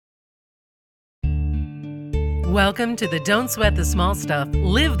Welcome to the Don't Sweat the Small Stuff,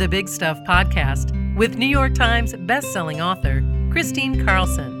 Live the Big Stuff podcast with New York Times bestselling author Kristine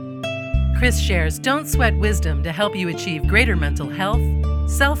Carlson. Chris shares don't sweat wisdom to help you achieve greater mental health,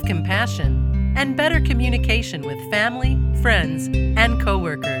 self-compassion, and better communication with family, friends, and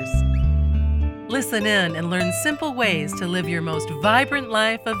coworkers. Listen in and learn simple ways to live your most vibrant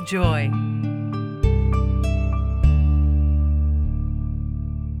life of joy.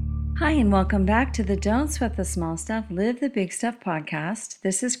 Hi, and welcome back to the Don't Sweat the Small Stuff, Live the Big Stuff podcast.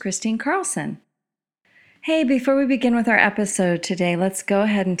 This is Kristine Carlson. Hey, before we begin with our episode today, let's go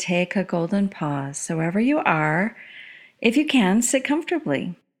ahead and take a golden pause. So wherever you are, if you can, sit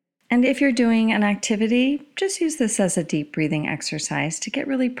comfortably. And if you're doing an activity, just use this as a deep breathing exercise to get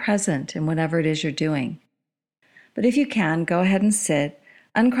really present in whatever it is you're doing. But if you can, go ahead and sit,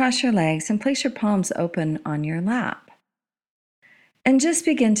 uncross your legs, and place your palms open on your lap. And just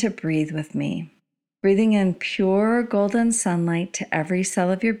begin to breathe with me, breathing in pure golden sunlight to every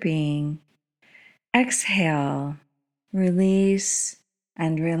cell of your being. Exhale, release,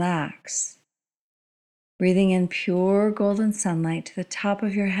 and relax. Breathing in pure golden sunlight to the top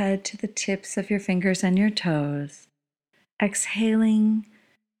of your head, to the tips of your fingers and your toes. Exhaling,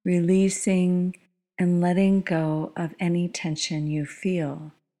 releasing, and letting go of any tension you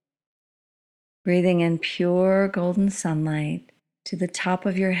feel. Breathing in pure golden sunlight to the top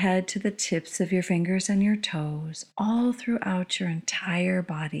of your head, to the tips of your fingers and your toes, all throughout your entire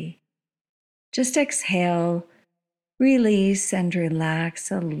body. Just exhale, release, and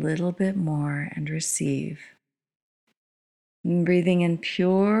relax a little bit more and receive. And breathing in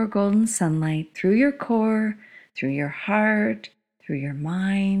pure golden sunlight through your core, through your heart, through your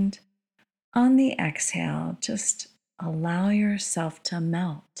mind. On the exhale, just allow yourself to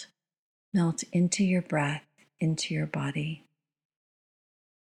melt into your breath, into your body.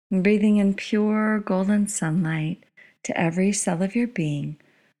 And breathing in pure golden sunlight to every cell of your being,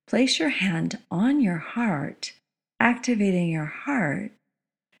 place your hand on your heart, activating your heart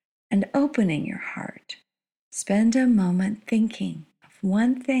and opening your heart. Spend a moment thinking of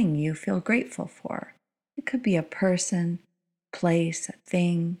one thing you feel grateful for. It could be a person, place, a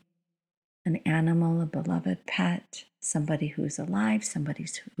thing, an animal, a beloved pet, somebody who's alive, somebody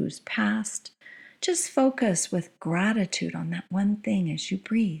who's passed. Just focus with gratitude on that one thing as you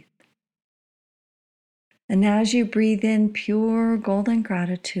breathe. And as you breathe in pure golden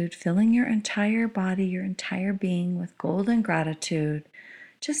gratitude, filling your entire body, your entire being with golden gratitude,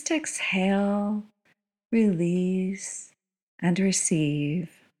 just exhale, release, and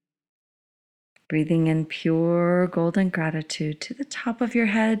receive. Breathing in pure golden gratitude to the top of your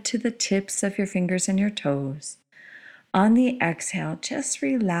head, to the tips of your fingers and your toes. On the exhale, just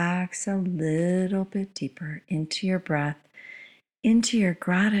relax a little bit deeper into your breath, into your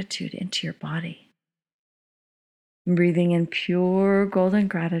gratitude, into your body. Breathing in pure golden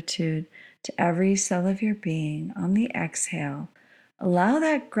gratitude to every cell of your being. On the exhale, allow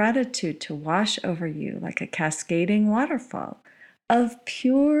that gratitude to wash over you like a cascading waterfall of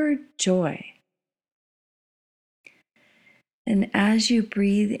pure joy. And as you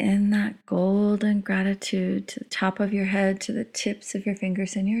breathe in that golden gratitude to the top of your head, to the tips of your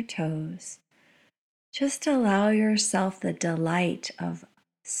fingers and your toes, just allow yourself the delight of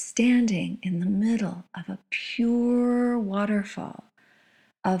standing in the middle of a pure waterfall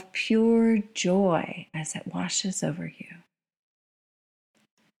of pure joy as it washes over you.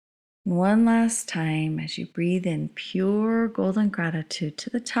 One last time, as you breathe in pure golden gratitude to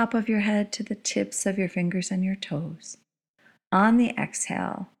the top of your head, to the tips of your fingers and your toes. On the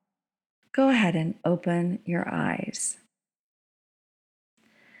exhale, go ahead and open your eyes.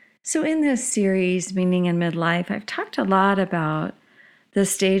 So in this series, Meaning in Midlife, I've talked a lot about the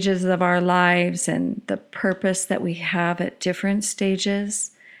stages of our lives and the purpose that we have at different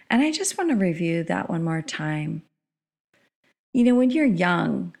stages. And I just want to review that one more time. You know, when you're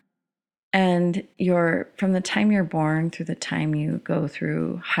young and from the time you're born through the time you go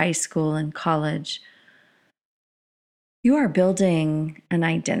through high school and college, you are building an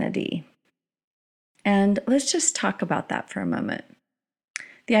identity. And let's just talk about that for a moment.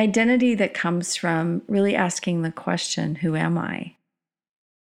 The identity that comes from really asking the question, who am I?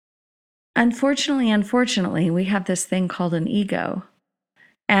 Unfortunately, we have this thing called an ego.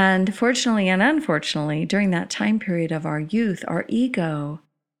 And fortunately and unfortunately, during that time period of our youth, our ego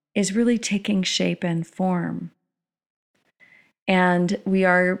is really taking shape and form. And we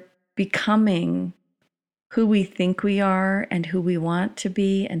are becoming who we think we are and who we want to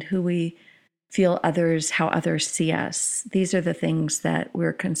be and who we feel how others see us. These are the things that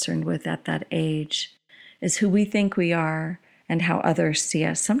we're concerned with at that age, is who we think we are and how others see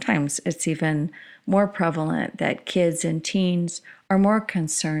us. Sometimes it's even more prevalent that kids and teens are more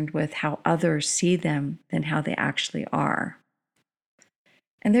concerned with how others see them than how they actually are.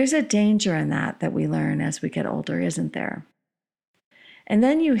 And there's a danger in that we learn as we get older, isn't there? And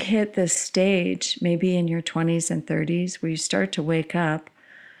then you hit this stage, maybe in your 20s and 30s, where you start to wake up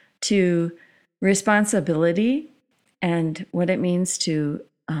to responsibility and what it means to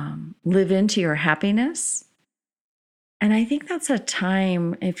live into your happiness. And I think that's a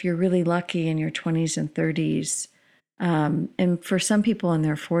time, if you're really lucky in your 20s and 30s, and for some people in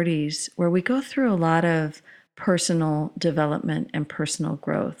their 40s, where we go through a lot of personal development and personal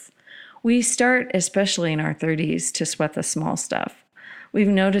growth. We start, especially in our 30s, to sweat the small stuff. We've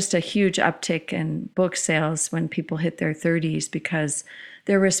noticed a huge uptick in book sales when people hit their 30s because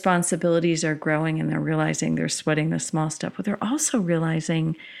their responsibilities are growing and they're realizing they're sweating the small stuff. What they're also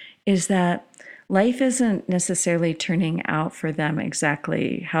realizing is that life isn't necessarily turning out for them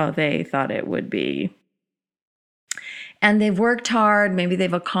exactly how they thought it would be. And they've worked hard, maybe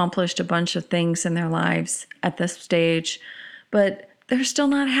they've accomplished a bunch of things in their lives at this stage, but they're still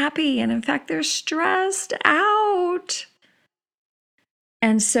not happy. And in fact, they're stressed out.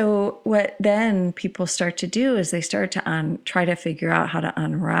 And so what then people start to do is they start to try to figure out how to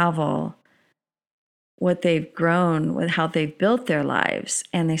unravel what they've grown with, how they've built their lives.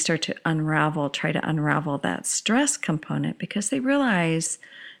 And they start to try to unravel that stress component because they realize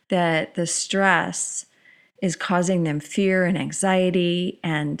that the stress is causing them fear and anxiety,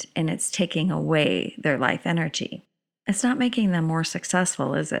 and it's taking away their life energy. It's not making them more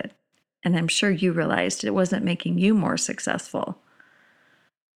successful, is it? And I'm sure you realized it wasn't making you more successful.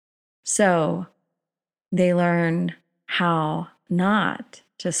 So they learn how not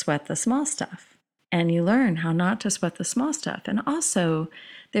to sweat the small stuff. And you learn how not to sweat the small stuff. And also,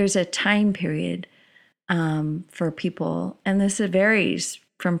 there's a time period for people, and this varies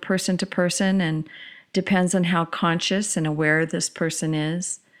from person to person and depends on how conscious and aware this person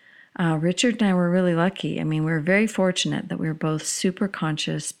is. Richard and I were really lucky. I mean, we were very fortunate that we were both super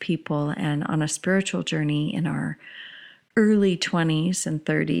conscious people and on a spiritual journey in our early 20s and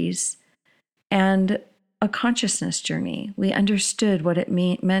 30s, and a consciousness journey. We understood what it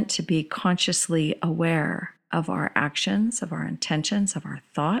meant to be consciously aware of our actions, of our intentions, of our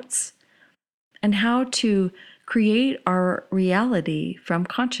thoughts, and how to create our reality from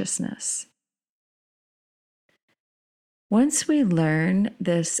consciousness. Once we learn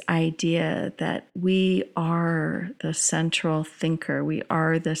this idea that we are the central thinker, we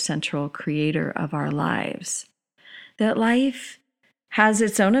are the central creator of our lives, that life has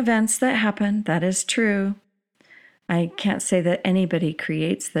its own events that happen, that is true. I can't say that anybody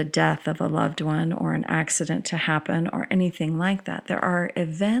creates the death of a loved one or an accident to happen or anything like that. There are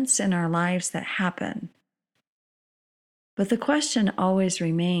events in our lives that happen. But the question always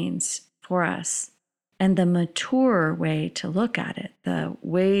remains for us, and the mature way to look at it, the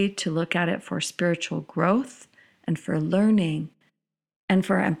way to look at it for spiritual growth and for learning and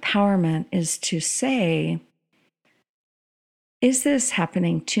for empowerment, is to say, is this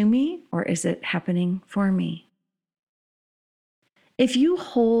happening to me or is it happening for me? If you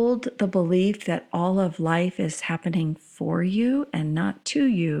hold the belief that all of life is happening for you and not to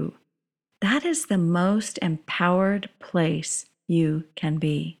you, that is the most empowered place you can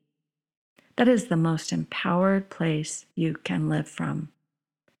be. That is the most empowered place you can live from.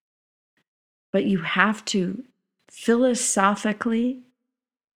 But you have to philosophically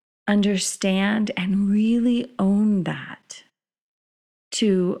understand and really own that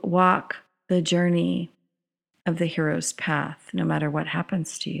to walk the journey of the hero's path, no matter what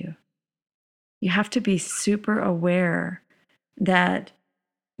happens to you. You have to be super aware that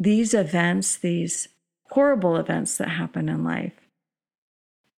these events, these horrible events that happen in life,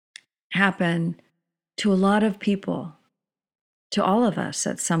 happen to a lot of people, to all of us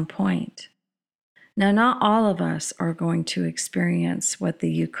at some point. Now, not all of us are going to experience what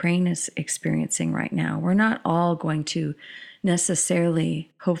the Ukraine is experiencing right now. We're not all going to necessarily,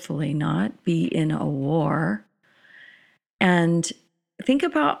 hopefully not, be in a war. And think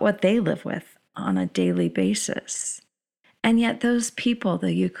about what they live with on a daily basis. And yet those people,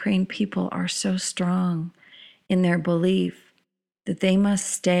 the Ukraine people, are so strong in their belief that they must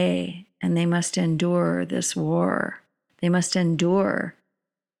stay and they must endure this war. They must endure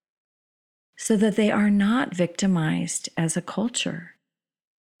so that they are not victimized as a culture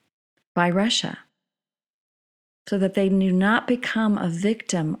by Russia, so that they do not become a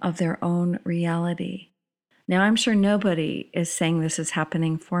victim of their own reality. Now, I'm sure nobody is saying this is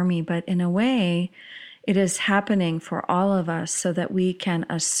happening for me, but in a way, it is happening for all of us so that we can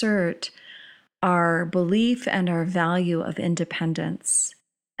assert our belief and our value of independence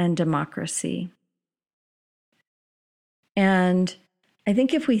and democracy. And I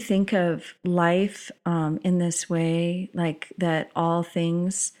think if we think of life in this way, like that all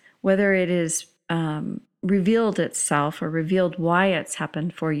things, whether it is revealed itself or revealed why it's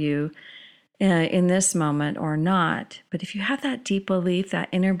happened for you in this moment or not, but if you have that deep belief, that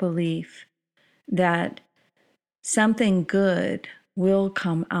inner belief that something good will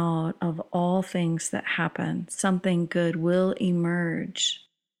come out of all things that happen, something good will emerge,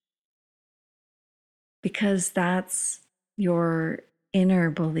 because that's your inner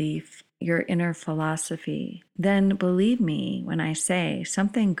belief, your inner philosophy, then believe me when I say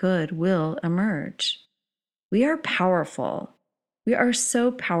something good will emerge. We are powerful. We are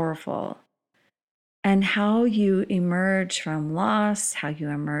so powerful. And how you emerge from loss, how you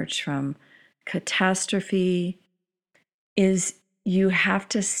emerge from catastrophe, is you have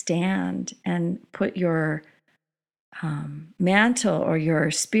to stand and put your mantle or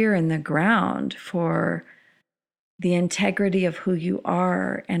your spear in the ground for the integrity of who you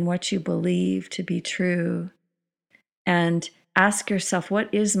are and what you believe to be true. And ask yourself,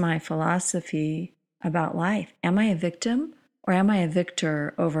 what is my philosophy about life? Am I a victim or am I a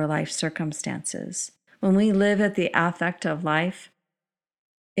victor over life circumstances? When we live at the affect of life,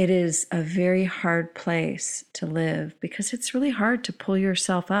 it is a very hard place to live because it's really hard to pull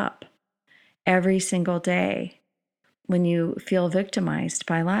yourself up every single day when you feel victimized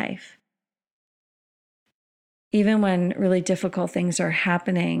by life. Even when really difficult things are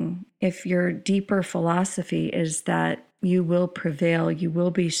happening, if your deeper philosophy is that you will prevail, you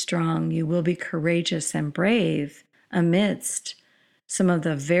will be strong, you will be courageous and brave amidst some of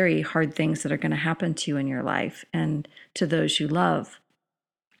the very hard things that are going to happen to you in your life and to those you love.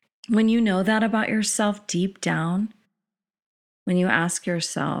 When you know that about yourself deep down, when you ask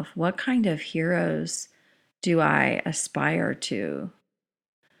yourself, what kind of heroes do I aspire to?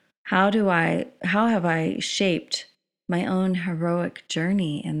 How have I shaped my own heroic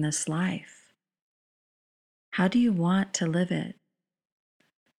journey in this life? How do you want to live it?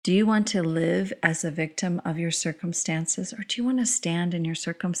 Do you want to live as a victim of your circumstances, or do you want to stand in your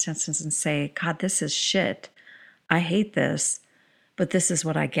circumstances and say, God, this is shit. I hate this, but this is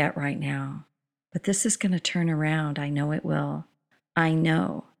what I get right now. But this is going to turn around. I know it will. I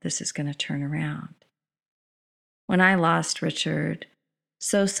know this is going to turn around. When I lost Richard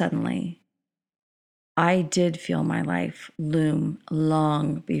so suddenly, I did feel my life loom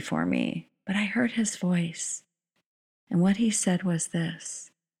long before me, but I heard his voice. And what he said was this: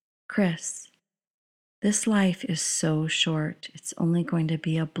 Chris, this life is so short. It's only going to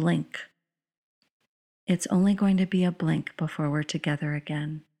be a blink. It's only going to be a blink before we're together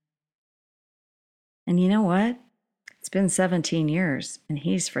again. And you know what? It's been 17 years, and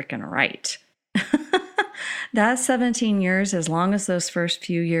he's freaking right. That 17 years, as long as those first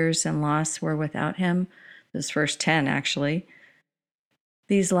few years in loss were without him, those first 10 actually,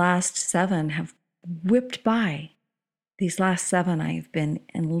 these last 7 have whipped by. These last 7 I've been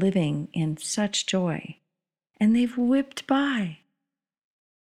living in such joy, and they've whipped by.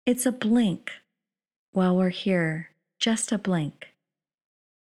 It's a blink while we're here, just a blink.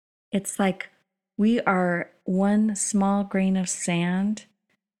 It's like we are one small grain of sand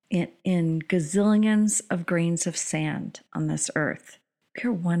in gazillions of grains of sand on this earth.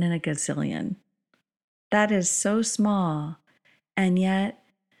 We're one in a gazillion. That is so small, and yet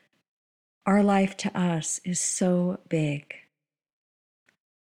our life to us is so big.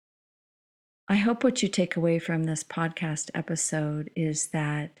 I hope what you take away from this podcast episode is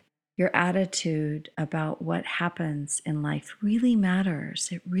that your attitude about what happens in life really matters.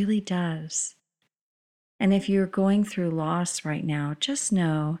 It really does. And if you're going through loss right now, just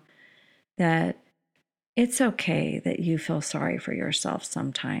know that it's okay that you feel sorry for yourself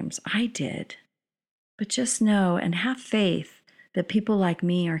sometimes. I did. But just know and have faith that people like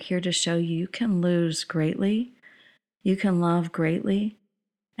me are here to show you can lose greatly, you can love greatly,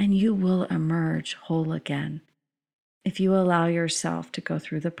 and you will emerge whole again if you allow yourself to go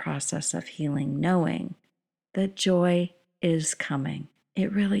through the process of healing, knowing that joy is coming.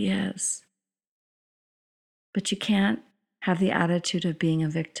 It really is. But you can't have the attitude of being a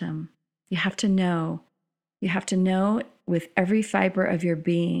victim. You have to know with every fiber of your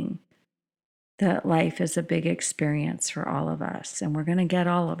being that life is a big experience for all of us, and we're going to get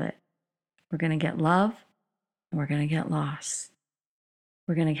all of it. We're going to get love, and we're going to get loss.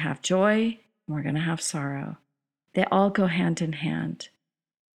 We're going to have joy, and we're going to have sorrow. They all go hand in hand.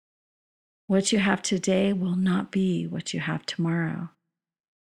 What you have today will not be what you have tomorrow.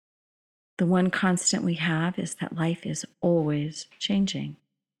 The one constant we have is that life is always changing.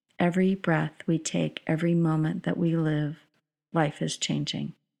 every breath we take, every moment that we live, life is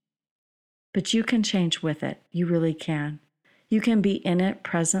changing. But you can change with it. You really can. You can be in it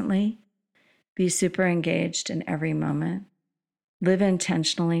presently, be super engaged in every moment, live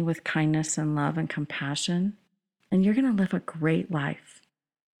intentionally with kindness and love and compassion, and you're going to live a great life.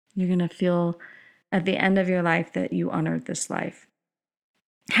 You're going to feel at the end of your life that you honored this life.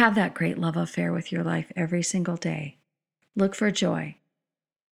 Have that great love affair with your life every single day. Look for joy.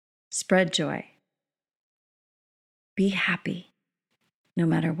 Spread joy. Be happy no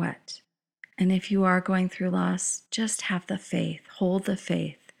matter what. And if you are going through loss, just have the faith, hold the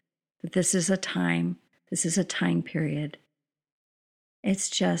faith that this is a time period. It's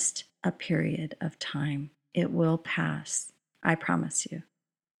just a period of time. It will pass. I promise you.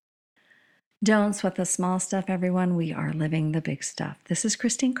 Don't sweat the small stuff, everyone. We are living the big stuff. This is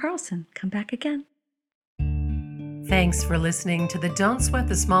Kristine Carlson. Come back again. Thanks for listening to the Don't Sweat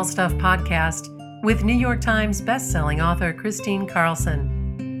the Small Stuff podcast with New York Times bestselling author Kristine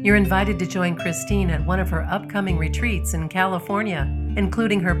Carlson. You're invited to join Kristine at one of her upcoming retreats in California,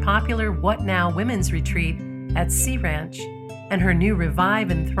 including her popular What Now Women's Retreat at Sea Ranch and her new Revive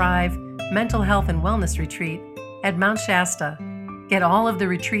and Thrive Mental Health and Wellness Retreat at Mount Shasta. Get all of the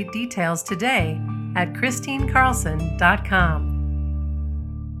retreat details today at KristineCarlson.com.